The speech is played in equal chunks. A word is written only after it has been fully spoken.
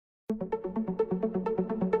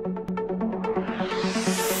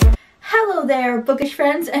Hello there, bookish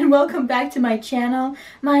friends, and welcome back to my channel.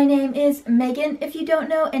 My name is Megan, if you don't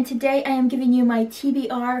know, and today I am giving you my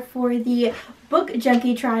TBR for the Book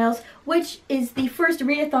Junkie Trials, which is the first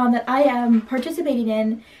readathon that I am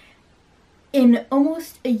participating in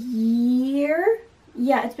almost a year.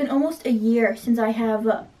 Yeah, it's been almost a year since I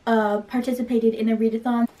have participated in a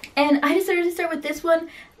readathon, and I decided to start with this one.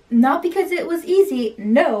 Not because it was easy,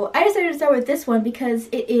 no. I decided to start with this one because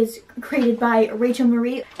it is created by Rachel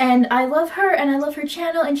Marie, and I love her and I love her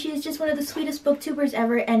channel, and she is just one of the sweetest booktubers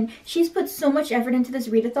ever, and she's put so much effort into this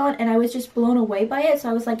readathon, and I was just blown away by it. So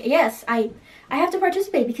I was like, yes, I have to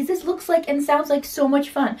participate because this looks like and sounds like so much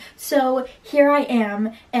fun. So here I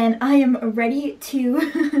am, and I am ready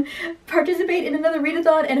to participate in another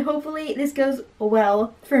readathon, and hopefully this goes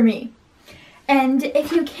well for me. And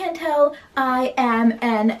if you can't tell, I am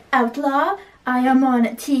an outlaw. I am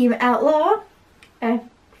on Team Outlaw. I've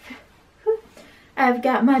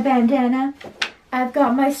got my bandana. I've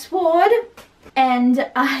got my sword. And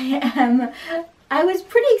I was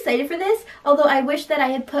pretty excited for this, although I wish that I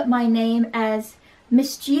had put my name as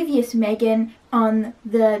Mischievous Megan on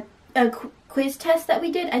the quiz test that we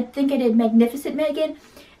did. I think I did Magnificent Megan,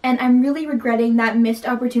 and I'm really regretting that missed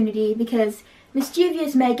opportunity because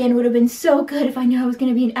Mischievous Megan would have been so good if I knew I was going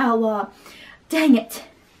to be an outlaw. Dang it.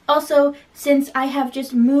 Also, since I have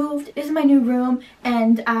just moved, this is my new room,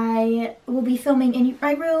 and I will be filming in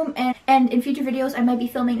my room, and in future videos I might be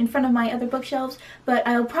filming in front of my other bookshelves, but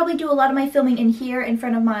I'll probably do a lot of my filming in here in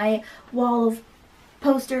front of my wall of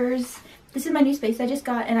posters. This is my new space I just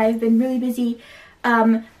got, and I've been really busy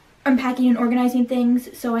unpacking and organizing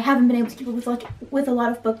things, so I haven't been able to keep up with a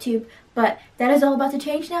lot of booktube, but that is all about to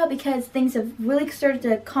change now because things have really started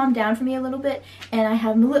to calm down for me a little bit, and I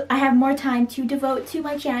have more time to devote to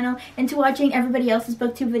my channel and to watching everybody else's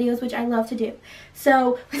booktube videos, which I love to do.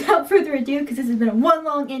 So without further ado, because this has been one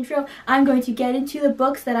long intro, I'm going to get into the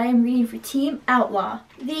books that I am reading for Team Outlaw.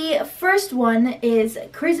 The first one is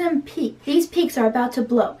Chrism Peak. These peaks are about to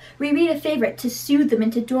blow. Reread a favorite to soothe them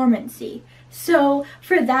into dormancy. So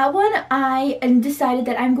for that one, I decided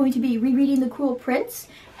that I'm going to be rereading The Cruel Prince,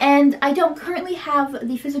 and I don't currently have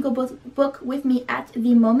the physical book with me at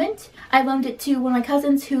the moment. I loaned it to one of my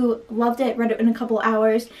cousins who loved it, read it in a couple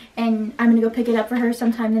hours, and I'm going to go pick it up for her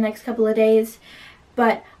sometime the next couple of days.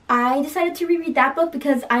 But I decided to reread that book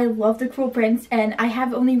because I love The Cruel Prince, and I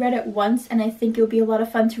have only read it once, and I think it would be a lot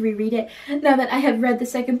of fun to reread it now that I have read the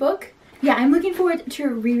second book. Yeah, I'm looking forward to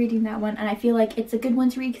rereading that one, and I feel like it's a good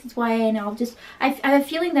one to read because it's YA, and I have a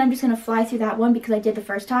feeling that I'm just going to fly through that one because I did the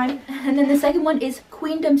first time. And then the second one is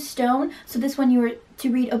Queendom Stone. So this one you were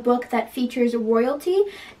to read a book that features royalty,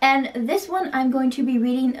 and this one I'm going to be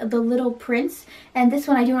reading The Little Prince, and this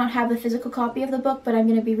one I do not have a physical copy of the book, but I'm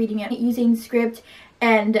going to be reading it using script.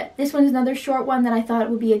 And this one is another short one that I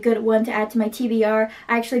thought would be a good one to add to my TBR.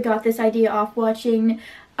 I actually got this idea off watching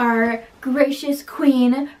our gracious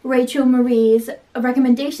queen Rachel Marie's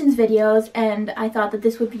recommendations videos, and I thought that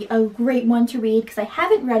this would be a great one to read because I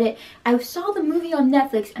haven't read it. I saw the movie on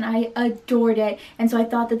Netflix and I adored it, and so I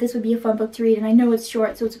thought that this would be a fun book to read, and I know it's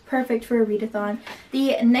short, so it's perfect for a readathon.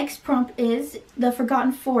 The next prompt is The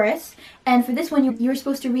Forgotten Forest, and for this one you're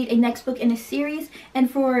supposed to read a next book in a series, and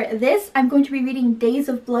for this I'm going to be reading Days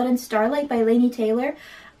of Blood and Starlight by Laini Taylor.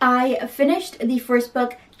 I finished the first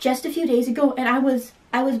book just a few days ago, and I was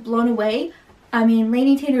blown away. I mean,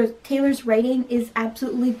 Laini Taylor's writing is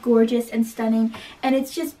absolutely gorgeous and stunning, and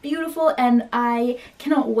it's just beautiful, and I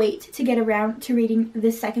cannot wait to get around to reading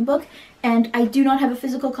this second book. And I do not have a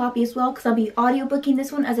physical copy as well because I'll be audiobooking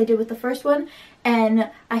this one as I did with the first one, and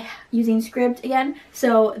using script again,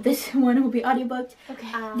 so this one will be audiobooked.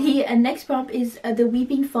 Okay. The next prompt is The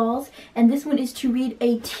Weeping Falls, and this one is to read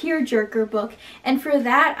a tearjerker book, and for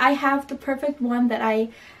that I have the perfect one that I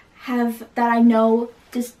know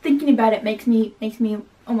just thinking about it makes me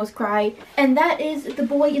almost cry, and that is The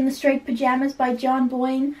Boy in the Striped Pajamas by John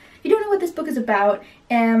Boyne. If you don't know what this book is about,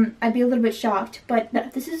 I'd be a little bit shocked, but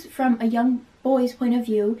this is from a young boy's point of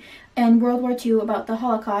view in World War II about the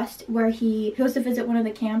Holocaust, where he goes to visit one of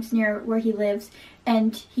the camps near where he lives,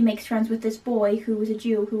 and he makes friends with this boy who is a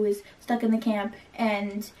Jew who is stuck in the camp,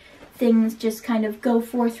 and things just kind of go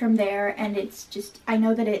forth from there, and it's just, I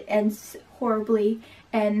know that it ends horribly,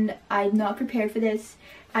 and I'm not prepared for this.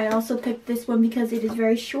 I also picked this one because it is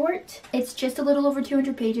very short. It's just a little over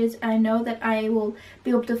 200 pages, and I know that I will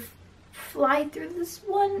be able to fly through this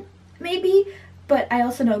one, maybe, but I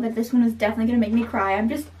also know that this one is definitely going to make me cry.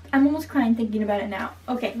 I'm almost crying thinking about it now.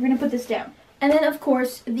 Okay, we're going to put this down. And then, of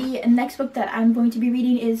course, the next book that I'm going to be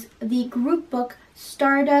reading is the group book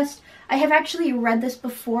Stardust. I have actually read this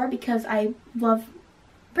before because I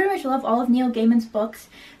pretty much love all of Neil Gaiman's books.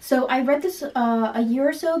 So I read this a year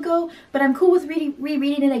or so ago, but I'm cool with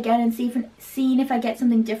rereading it again and seeing if I get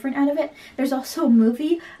something different out of it. There's also a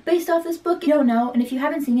movie based off this book. You don't know, and if you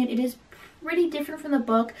haven't seen it, it is pretty different from the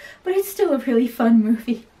book, but it's still a really fun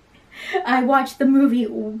movie. I watched the movie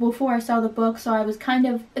before I saw the book, so I was kind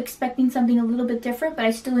of expecting something a little bit different, but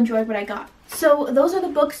I still enjoyed what I got. So those are the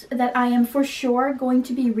books that I am for sure going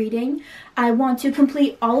to be reading. I want to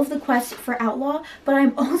complete all of the quests for Outlaw, but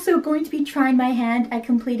I'm also going to be trying my hand at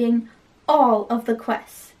completing all of the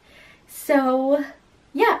quests. So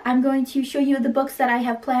yeah, I'm going to show you the books that I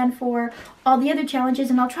have planned for all the other challenges,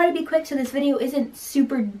 and I'll try to be quick so this video isn't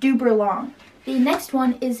super duper long. The next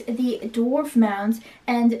one is the Dwarf Mounds,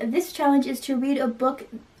 and this challenge is to read a book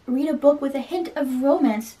with a hint of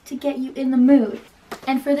romance to get you in the mood.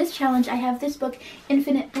 And for this challenge, I have this book,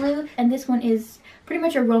 Infinite Blue, and this one is pretty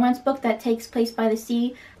much a romance book that takes place by the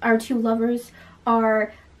sea. Our two lovers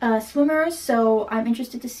are swimmers, so I'm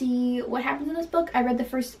interested to see what happens in this book. I read the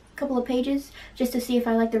first couple of pages just to see if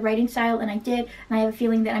I like the writing style, and I did, and I have a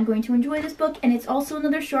feeling that I'm going to enjoy this book. And it's also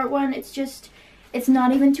another short one. It's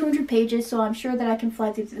not even 200 pages, so I'm sure that I can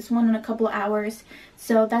fly through this one in a couple of hours.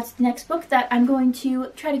 So that's the next book that I'm going to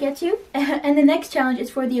try to get to. And the next challenge is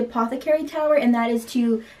for the Apothecary Tower, and that is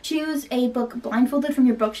to choose a book blindfolded from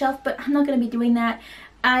your bookshelf, but I'm not going to be doing that.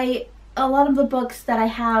 A lot of the books that I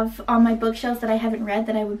have on my bookshelf that I haven't read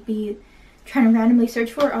that I would be trying to randomly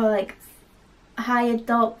search for are like high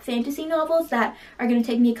adult fantasy novels that are going to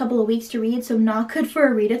take me a couple of weeks to read, so not good for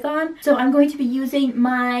a readathon. So I'm going to be using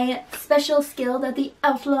my special skill that the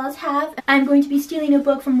Outlaws have. I'm going to be stealing a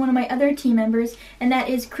book from one of my other team members, and that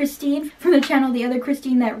is Christine from the channel The Other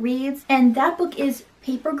Christine That Reads, and that book is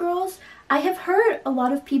Paper Girls. I have heard a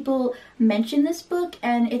lot of people mention this book,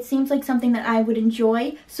 and it seems like something that I would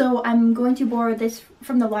enjoy, so I'm going to borrow this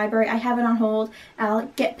from the library. I have it on hold. I'll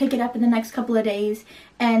pick it up in the next couple of days,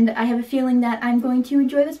 and I have a feeling that I'm going to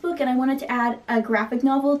enjoy this book, and I wanted to add a graphic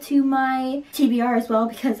novel to my TBR as well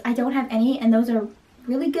because I don't have any, and those are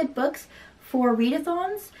really good books for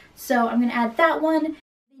readathons, so I'm going to add that one.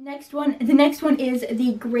 The next one is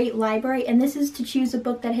The Great Library, and this is to choose a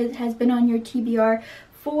book that has been on your TBR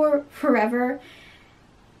for forever.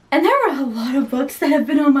 And there are a lot of books that have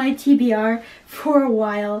been on my TBR for a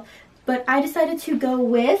while, but I decided to go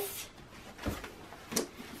with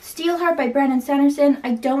Steelheart by Brandon Sanderson.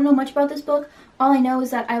 I don't know much about this book. All I know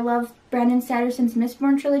is that I love Brandon Sanderson's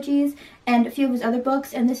Mistborn trilogies and a few of his other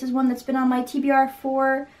books, and this is one that's been on my TBR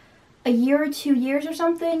for a year or 2 years or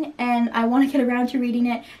something, and I want to get around to reading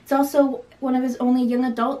it. It's also one of his only young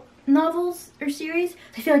adult novels or series.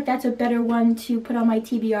 I feel like that's a better one to put on my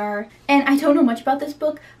TBR. And I don't know much about this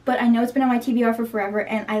book, but I know it's been on my TBR for forever,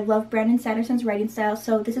 and I love Brandon Sanderson's writing style,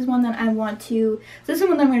 so this is one that I'm going to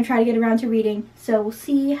try to get around to reading. So we'll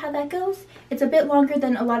see how that goes. It's a bit longer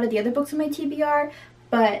than a lot of the other books on my TBR,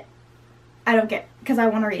 but I don't care because I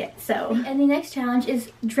want to read it. So, and the next challenge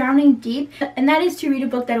is Drowning Deep, and that is to read a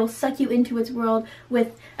book that will suck you into its world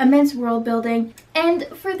with immense world building. And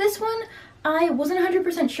for this one, I wasn't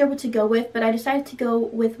 100% sure what to go with, but I decided to go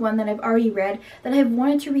with one that I've already read, that I've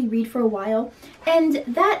wanted to reread for a while, and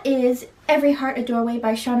that is Every Heart a Doorway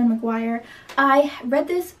by Shauna McGuire. I read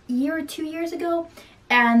this a year or 2 years ago,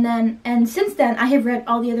 and since then I have read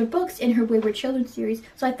all the other books in her Wayward Children series,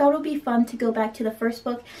 so I thought it would be fun to go back to the first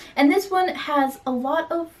book. And this one has a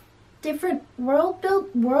lot of different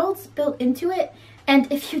worlds built into it. And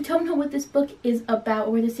if you don't know what this book is about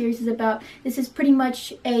or the series is about, this is pretty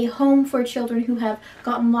much a home for children who have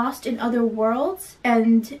gotten lost in other worlds,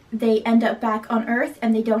 and they end up back on Earth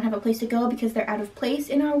and they don't have a place to go because they're out of place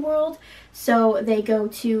in our world. So they go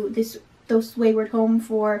to this wayward home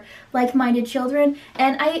for like-minded children.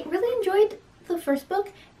 And I really enjoyed the first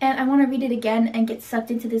book, and I want to read it again and get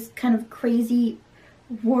sucked into this kind of crazy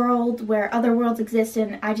world where other worlds exist,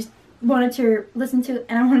 and I just wanted to listen to it,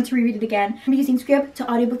 and I wanted to reread it again. I'm using Script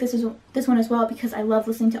to audiobook this one as well because I love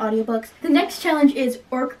listening to audiobooks. The next challenge is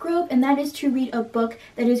Orc Grove, and that is to read a book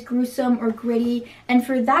that is gruesome or gritty. And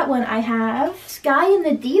for that one, I have Sky in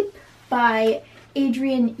the Deep by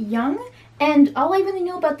Adrian Young. And all I really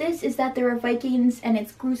know about this is that there are Vikings and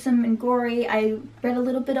it's gruesome and gory. I read a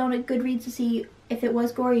little bit on it, Goodreads, to see if it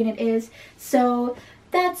was gory, and it is. So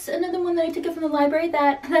that's another one that I took it from the library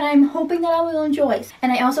that I'm hoping that I will enjoy.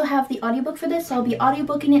 And I also have the audiobook for this, so I'll be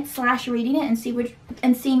audiobooking it / reading it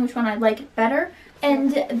and seeing which one I like better.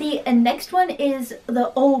 And the next one is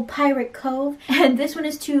The Old Pirate Cove, and this one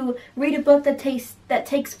is to read a book that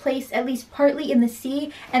takes place at least partly in the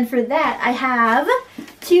sea. And for that, I have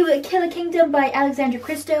To Kill a Kingdom by Alexandra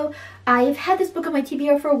Christo. I've had this book on my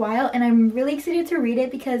TBR for a while, and I'm really excited to read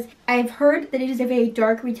it because I've heard that it is a very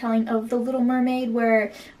dark retelling of The Little Mermaid,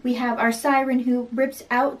 where we have our siren who rips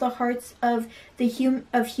out the hearts of the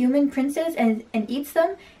human princes and eats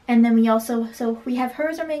them. And then we have her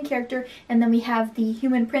as our main character, and then we have the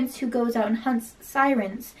human prince who goes out and hunts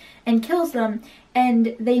sirens and kills them,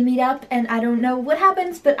 and they meet up, and I don't know what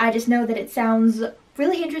happens, but I just know that it sounds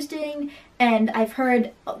really interesting, and I've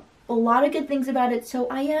heard a lot of good things about it, so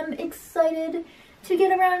I am excited to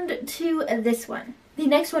get around to this one. The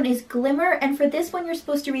next one is Glimmer, and for this one you're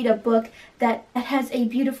supposed to read a book that has a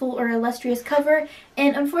beautiful or illustrious cover,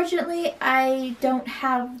 and unfortunately I don't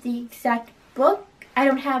have the exact book. I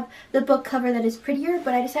don't have the book cover that is prettier,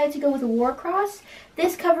 but I decided to go with a War Cross.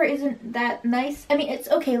 This cover isn't that nice. I mean, it's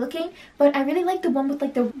okay looking, but I really like the one with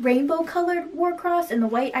like the rainbow colored War Cross and the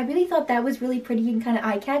white. I really thought that was really pretty and kind of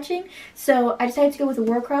eye-catching. So I decided to go with a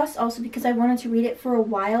War Cross, also because I wanted to read it for a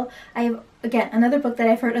while. I have, again, another book that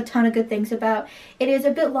I've heard a ton of good things about. It is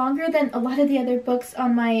a bit longer than a lot of the other books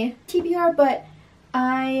on my TBR, but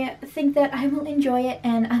I think that I will enjoy it,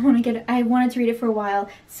 and I wanted to read it for a while,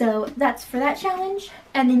 so that's for that challenge.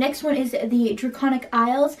 And the next one is the Draconic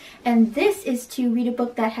Isles, and this is to read a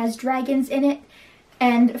book that has dragons in it,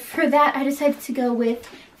 and for that I decided to go with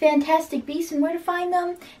Fantastic Beasts and Where to Find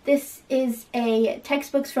Them. This is a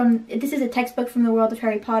textbook from the world of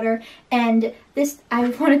Harry Potter, and I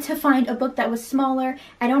wanted to find a book that was smaller.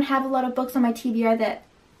 I don't have a lot of books on my TBR that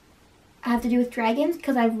have to do with dragons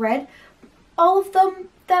because I've read all of them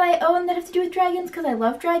that I own that have to do with dragons because I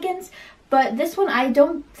love dragons, but this one I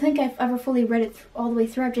don't think I've ever fully read it all the way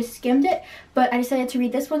through. I've just skimmed it, but I decided to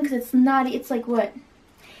read this one because it's like what?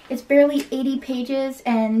 It's barely 80 pages,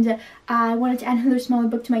 and I wanted to add another smaller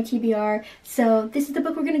book to my TBR, so this is the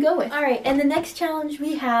book we're going to go with. Alright, and the next challenge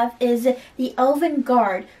we have is the Elven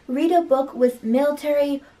Guard. Read a book with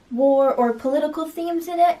military, war, or political themes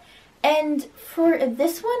in it, and for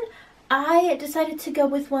this one, I decided to go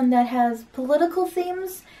with one that has political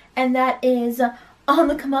themes, and that is On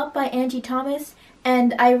the Come Up by Angie Thomas.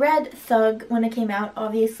 And I read Thug when it came out,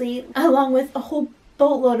 obviously, along with a whole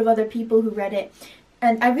boatload of other people who read it.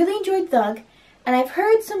 And I really enjoyed Thug, and I've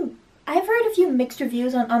heard a few mixed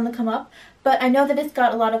reviews on the Come Up, but I know that it's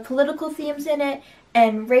got a lot of political themes in it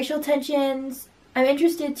and racial tensions. I'm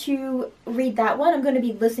interested to read that one. I'm going to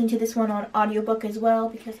be listening to this one on audiobook as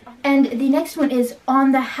well. And the next one is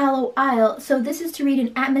On the Hallow Isle. So this is to read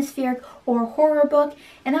an atmospheric or horror book.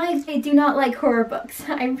 And I do not like horror books.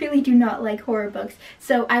 I really do not like horror books.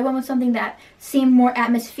 So I went with something that seemed more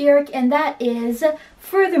atmospheric, and that is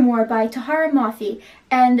Furthermore by Tahara Mafi.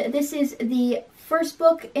 And this is the first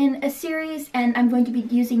book in a series, and I'm going to be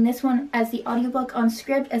using this one as the audiobook on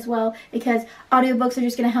Scribd as well, because audiobooks are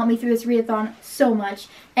just going to help me through this readathon so much.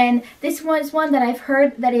 And this one is one that I've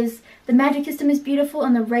heard that the magic system is beautiful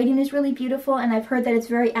and the writing is really beautiful, and I've heard that it's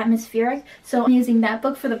very atmospheric, so I'm using that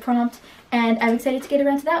book for the prompt, and I'm excited to get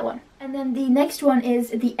around to that one. And then the next one is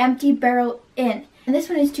The Empty Barrel Inn. And this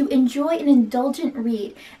one is to enjoy an indulgent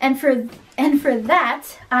read. And for that,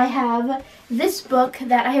 I have this book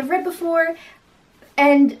that I have read before,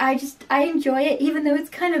 and I enjoy it even though it's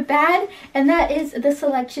kind of bad, and that is The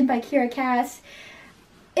Selection by Kira Cass.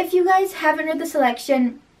 If you guys haven't read The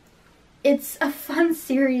Selection, it's a fun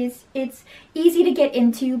series. It's easy to get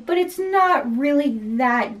into, but it's not really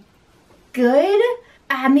that good.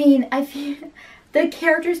 I mean, I feel the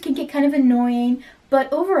characters can get kind of annoying,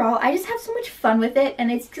 but overall, I just have so much fun with it, and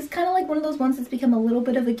it's just kind of like one of those ones that's become a little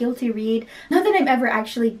bit of a guilty read. Not that I'm ever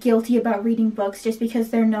actually guilty about reading books just because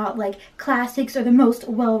they're not like classics or the most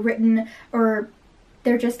well-written, or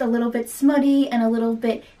they're just a little bit smutty and a little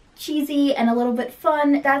bit cheesy and a little bit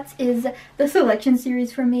fun. That is the Selection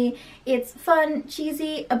series for me. It's fun,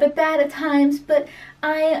 cheesy, a bit bad at times, but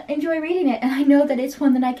I enjoy reading it, and I know that it's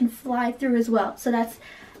one that I can fly through as well. So that's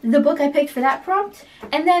the book I picked for that prompt.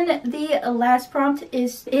 And then the last prompt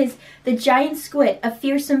is The Giant Squid, A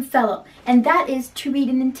Fearsome Fellow. And that is to read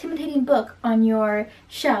an intimidating book on your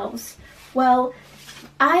shelves. Well,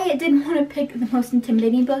 I didn't want to pick the most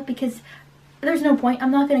intimidating book because there's no point. I'm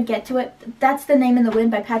not going to get to it. That's The Name in the Wind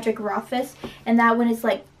by Patrick Rothfuss. And that one is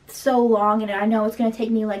like so long, and I know it's going to take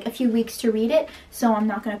me like a few weeks to read it, so I'm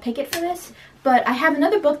not going to pick it for this. But I have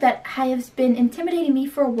another book that has been intimidating me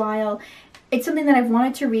for a while. It's something that I've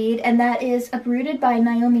wanted to read, and that is Uprooted by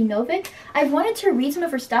Naomi Novik. I've wanted to read some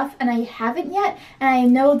of her stuff, and I haven't yet, and I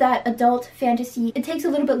know that adult fantasy, it takes a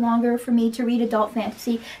little bit longer for me to read adult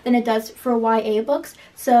fantasy than it does for YA books,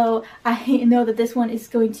 so I know that this one is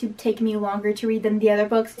going to take me longer to read than the other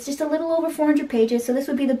books. It's just a little over 400 pages, so this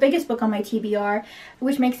would be the biggest book on my TBR,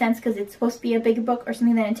 which makes sense because it's supposed to be a big book or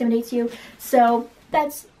something that intimidates you, so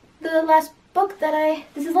that's the last book that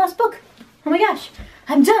this is the last book. Oh my gosh,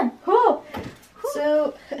 I'm done. Oh.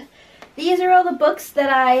 So these are all the books that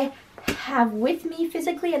I have with me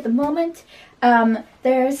physically at the moment.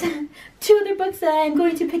 There's 2 other books that I'm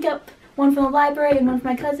going to pick up, one from the library and one from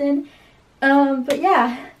my cousin. But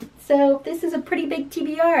yeah, so this is a pretty big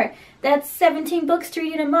TBR. That's 17 books to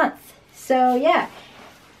read in a month. So yeah.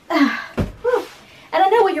 And I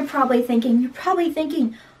know what you're probably thinking. You're probably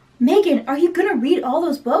thinking, Megan, are you gonna read all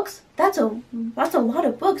those books? That's a lot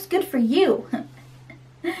of books. Good for you.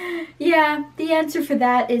 Yeah, the answer for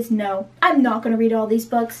that is no. I'm not gonna read all these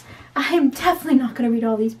books. I'm definitely not gonna read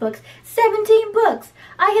all these books. 17 books!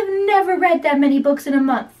 I have never read that many books in a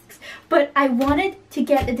month. But I wanted to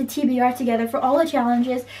get the TBR together for all the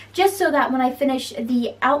challenges, just so that when I finish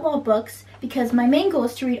the Outlaw books, because my main goal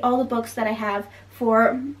is to read all the books that I have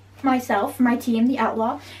for myself, for my team, the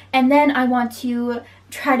Outlaw, and then I want to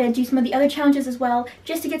try to do some of the other challenges as well,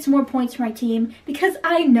 just to get some more points for my team, because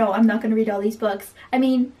I know I'm not going to read all these books. I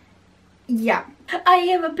mean, yeah. I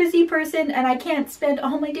am a busy person and I can't spend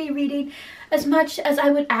all my day reading as much as I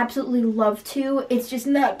would absolutely love to. It's just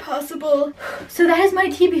not possible. So that is my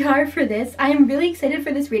TBR for this. I am really excited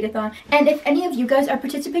for this readathon. And if any of you guys are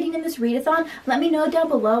participating in this readathon, let me know down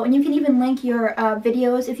below. And you can even link your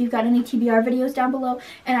videos if you've got any TBR videos down below.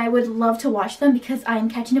 And I would love to watch them because I'm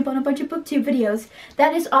catching up on a bunch of booktube videos.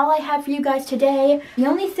 That is all I have for you guys today. The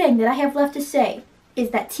only thing that I have left to say is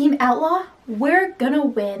that Team Outlaw, we're gonna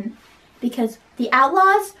win. Because the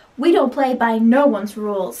Outlaws, we don't play by no one's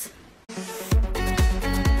rules.